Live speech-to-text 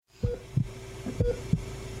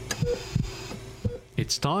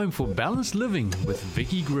It's time for Balanced Living with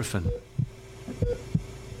Vicki Griffin.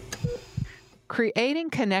 Creating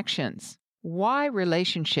connections. Why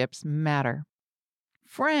relationships matter.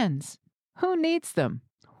 Friends. Who needs them?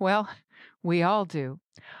 Well, we all do.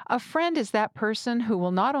 A friend is that person who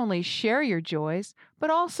will not only share your joys, but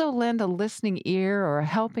also lend a listening ear or a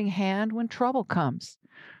helping hand when trouble comes.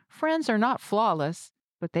 Friends are not flawless,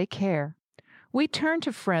 but they care. We turn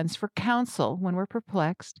to friends for counsel when we're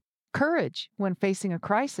perplexed, courage when facing a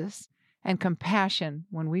crisis, and compassion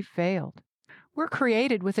when we've failed. We're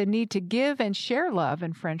created with a need to give and share love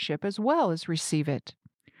and friendship as well as receive it.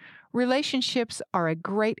 Relationships are a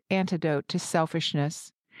great antidote to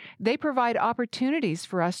selfishness. They provide opportunities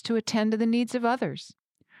for us to attend to the needs of others.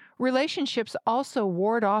 Relationships also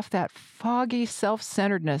ward off that foggy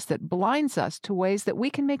self-centeredness that blinds us to ways that we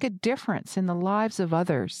can make a difference in the lives of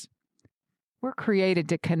others. We're created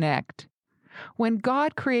to connect. When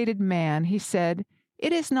God created man, he said,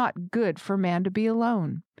 "It is not good for man to be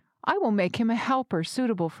alone. I will make him a helper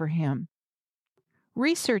suitable for him."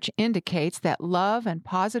 Research indicates that love and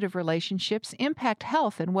positive relationships impact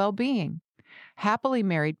health and well-being. Happily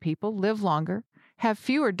married people live longer, have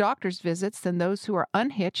fewer doctor's visits than those who are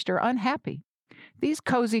unhitched or unhappy. These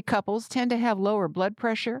cozy couples tend to have lower blood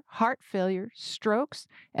pressure, heart failure, strokes,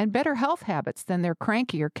 and better health habits than their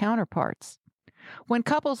crankier counterparts. When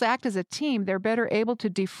couples act as a team, they're better able to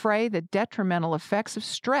defray the detrimental effects of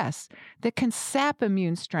stress that can sap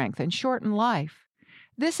immune strength and shorten life.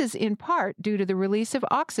 This is in part due to the release of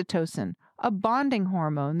oxytocin, a bonding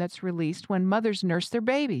hormone that's released when mothers nurse their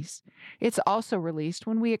babies. It's also released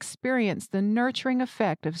when we experience the nurturing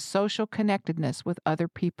effect of social connectedness with other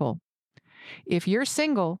people. If you're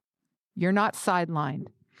single, you're not sidelined.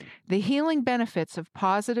 The healing benefits of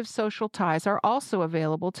positive social ties are also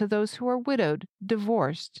available to those who are widowed,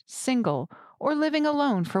 divorced, single, or living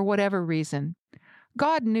alone for whatever reason.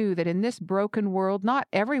 God knew that in this broken world, not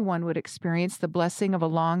everyone would experience the blessing of a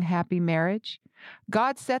long, happy marriage.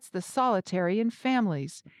 God sets the solitary in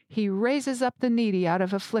families. He raises up the needy out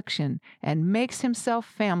of affliction and makes himself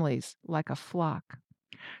families like a flock.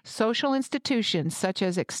 Social institutions such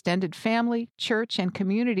as extended family, church, and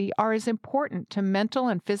community are as important to mental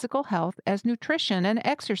and physical health as nutrition and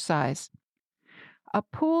exercise. A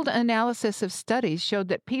pooled analysis of studies showed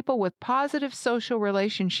that people with positive social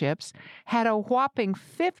relationships had a whopping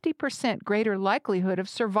 50% greater likelihood of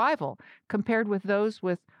survival compared with those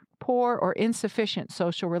with poor or insufficient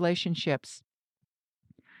social relationships.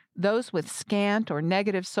 Those with scant or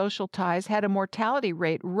negative social ties had a mortality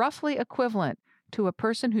rate roughly equivalent to a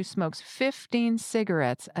person who smokes 15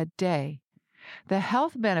 cigarettes a day. The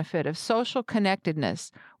health benefit of social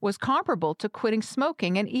connectedness was comparable to quitting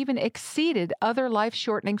smoking and even exceeded other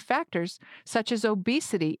life-shortening factors such as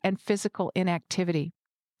obesity and physical inactivity.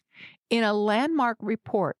 In a landmark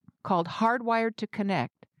report called Hardwired to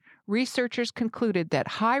Connect, researchers concluded that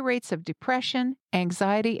high rates of depression,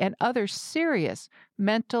 anxiety, and other serious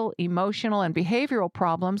mental, emotional, and behavioral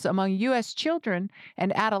problems among U.S. children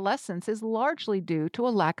and adolescents is largely due to a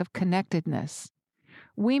lack of connectedness.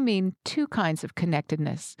 We mean two kinds of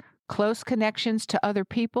connectedness: close connections to other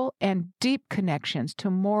people and deep connections to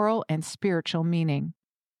moral and spiritual meaning.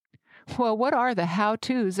 Well, what are the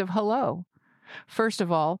how-tos of hello? First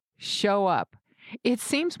of all, show up. It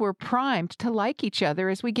seems we're primed to like each other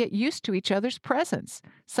as we get used to each other's presence,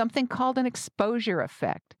 something called an exposure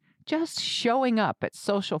effect. Just showing up at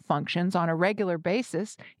social functions on a regular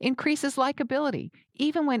basis increases likability,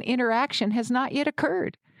 even when interaction has not yet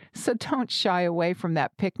occurred. So don't shy away from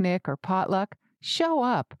that picnic or potluck. Show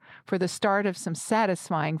up for the start of some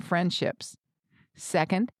satisfying friendships.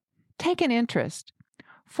 Second, take an interest.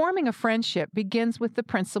 Forming a friendship begins with the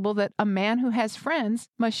principle that a man who has friends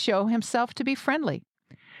must show himself to be friendly.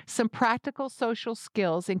 Some practical social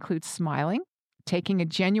skills include smiling, taking a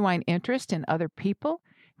genuine interest in other people,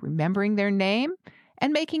 remembering their name,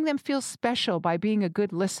 and making them feel special by being a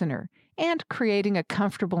good listener, and creating a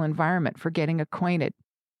comfortable environment for getting acquainted.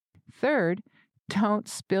 Third, don't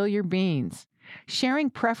spill your beans. Sharing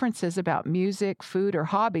preferences about music, food, or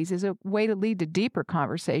hobbies is a way to lead to deeper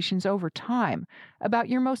conversations over time about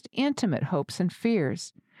your most intimate hopes and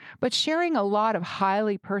fears. But sharing a lot of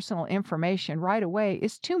highly personal information right away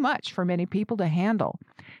is too much for many people to handle.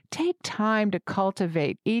 Take time to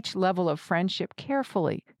cultivate each level of friendship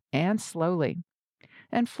carefully and slowly.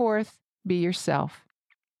 And fourth, be yourself.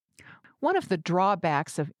 One of the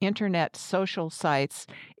drawbacks of internet social sites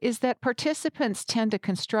is that participants tend to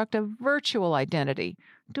construct a virtual identity,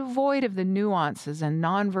 devoid of the nuances and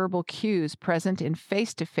nonverbal cues present in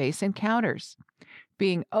face-to-face encounters.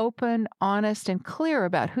 Being open, honest, and clear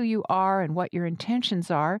about who you are and what your intentions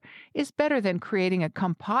are is better than creating a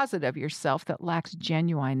composite of yourself that lacks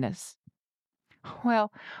genuineness.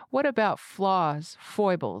 Well, what about flaws,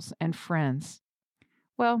 foibles, and friends?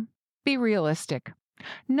 Well, be realistic.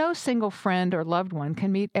 No single friend or loved one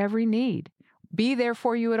can meet every need, be there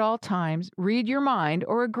for you at all times, read your mind,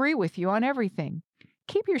 or agree with you on everything.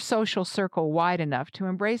 Keep your social circle wide enough to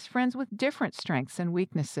embrace friends with different strengths and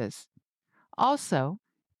weaknesses. Also,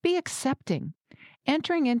 be accepting.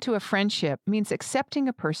 Entering into a friendship means accepting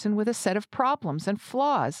a person with a set of problems and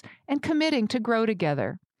flaws and committing to grow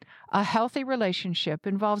together. A healthy relationship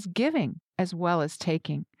involves giving as well as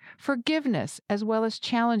taking, forgiveness as well as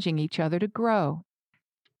challenging each other to grow.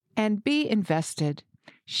 And be invested.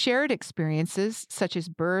 Shared experiences such as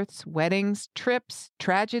births, weddings, trips,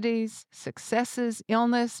 tragedies, successes,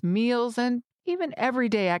 illness, meals, and even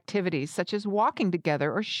everyday activities such as walking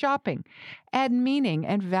together or shopping add meaning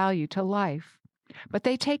and value to life. But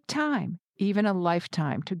they take time, even a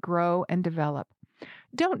lifetime, to grow and develop.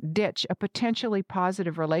 Don't ditch a potentially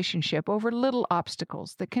positive relationship over little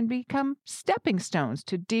obstacles that can become stepping stones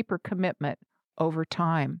to deeper commitment over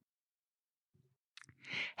time.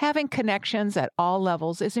 Having connections at all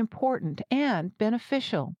levels is important and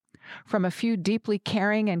beneficial. From a few deeply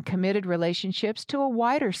caring and committed relationships to a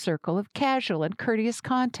wider circle of casual and courteous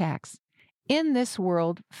contacts. In this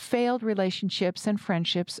world, failed relationships and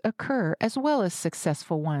friendships occur as well as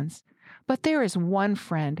successful ones. But there is one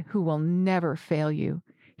friend who will never fail you.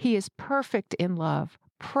 He is perfect in love,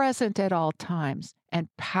 present at all times, and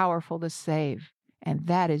powerful to save. And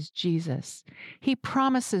that is Jesus. He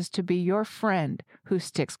promises to be your friend who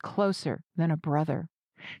sticks closer than a brother.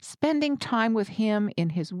 Spending time with him in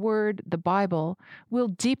his word, the Bible, will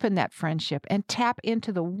deepen that friendship and tap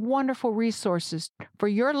into the wonderful resources for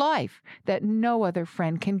your life that no other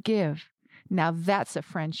friend can give. Now that's a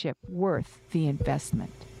friendship worth the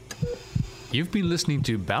investment. You've been listening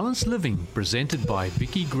to Balanced Living, presented by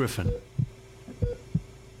Vicki Griffin.